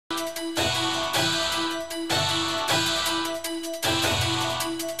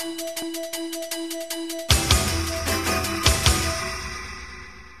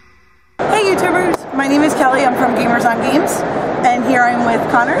Horizon Games, and here I am with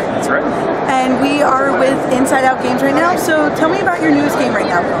Conor. That's right. And we are with Inside Out Games right now, so tell me about your newest game right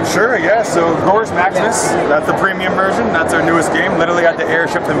now. Sure, yeah, so Gorus Maximus, that's the premium version, that's our newest game, literally had to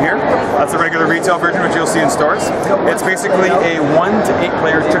airship them here. That's the regular retail version, which you'll see in stores. It's basically a 1 to 8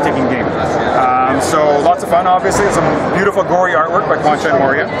 player trick-taking game. So lots of fun, obviously, some beautiful gory artwork by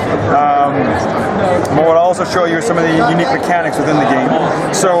Conor but what I'll also show you are some of the unique mechanics within the game.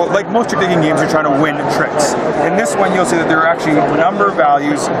 So like most trick-taking games, you're trying to win tricks. In this one, you'll see that there are actually a number of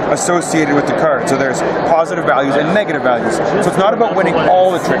values associated with the card. So there's positive values and negative values. So it's not about winning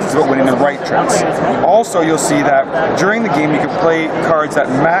all the tricks, it's about winning the right tricks. Also, you'll see that during the game, you can play cards that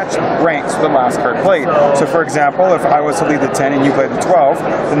match ranks with the last card played. So for example, if I was to lead the 10 and you played the 12,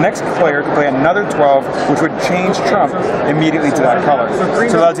 the next player could play another 12, which would change trump immediately to that color. So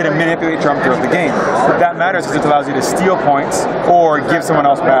it allows you to manipulate trump throughout the game. That matters because it allows you to steal points or give someone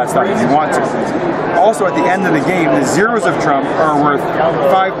else bad stuff if you want to. Also, at the end of the game, the zeros of trump are worth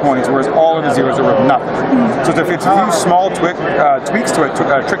 5 points, whereas all of the zeros are worth nothing. So it's a few small tweaks to a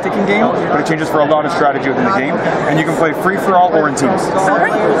trick-taking game, but it changes for a lot of strategy within the game, and you can play free-for-all or in teams.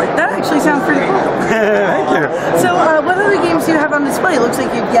 Alright, that actually sounds pretty cool. Thank you. So what other games do you have on display? It looks like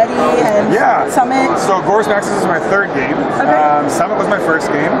you have Yeti and Summit. So Gorus Maximus is my third game. Okay. Summit was my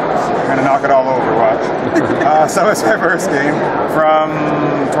first game. I'm gonna knock it all over, watch. Summit's my first game from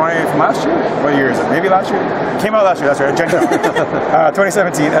last year? What year is it? Maybe last year? Came out last year, that's right,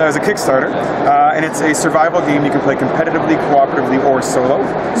 2017, and it was a Kickstarter. And it's a survival game you can play competitively, cooperatively, or solo.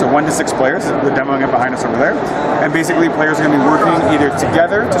 So 1 to 6 players. We're demoing it behind us over there. And basically players are going to be working either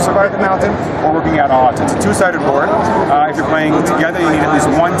together to survive the mountain or working at odds. It's a two-sided board. If you're playing together, you need at least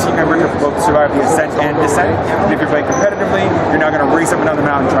one team member to both survive the ascent and descent. And if you're playing competitively, you're now going to race up another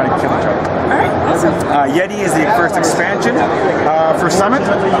mountain trying to kill each other. Alright, awesome. Yeti is the first expansion for Summit,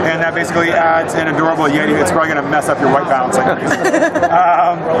 and that basically adds an adorable Yeti. It's probably going to mess up your white balance like crazy.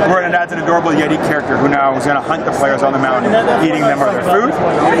 Where it adds an adorable Yeti character who now is going to hunt the players on the mountain, eating them of their food.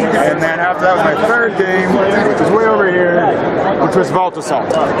 And then after that was my third game, which is way over here, which was Vault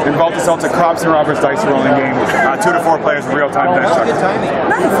Assault. And Vault Assault's a cops and robbers dice rolling game. 2 to 4 players in real-time finish.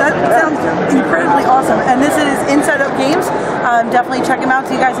 Nice, that sounds incredibly awesome. And this is Inside Out Games. Definitely check them out.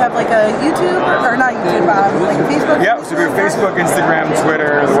 Do you guys have like a YouTube, or not YouTube, like a Facebook? Yeah, so we have Facebook, Instagram,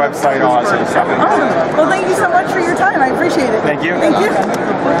 Twitter, the website, all that sort of stuff. Awesome. Well, thank you so much for your time. I appreciate it. Thank you. Thank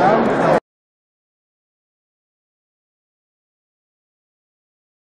you.